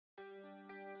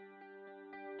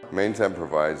Maintemp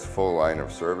provides full line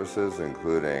of services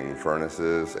including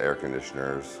furnaces, air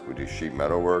conditioners. We do sheet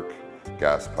metal work,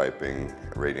 gas piping,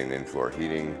 radiant in-floor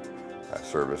heating,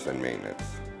 service and maintenance.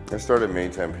 I started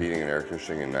Maintemp Heating and Air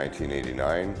Conditioning in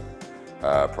 1989,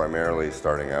 primarily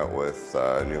starting out with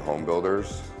new home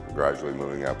builders, gradually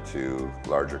moving up to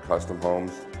larger custom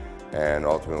homes, and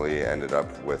ultimately ended up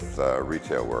with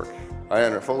retail work. I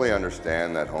fully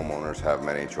understand that homeowners have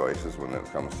many choices when it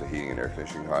comes to heating and air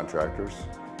conditioning contractors.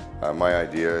 My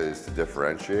idea is to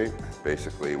differentiate.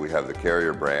 Basically, we have the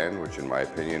Carrier brand, which in my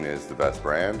opinion is the best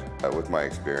brand. With my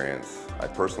experience, I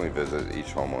personally visit each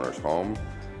homeowner's home,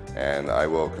 and I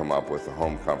will come up with a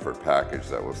home comfort package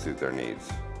that will suit their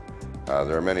needs.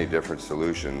 There are many different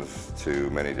solutions to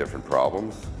many different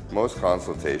problems. Most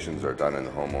consultations are done in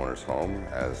the homeowner's home,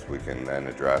 as we can then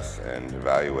address and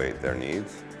evaluate their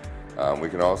needs. We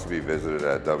can also be visited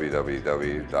at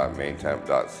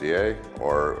www.maintemp.ca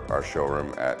or our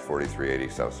showroom at 4380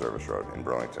 South Service Road in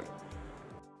Burlington.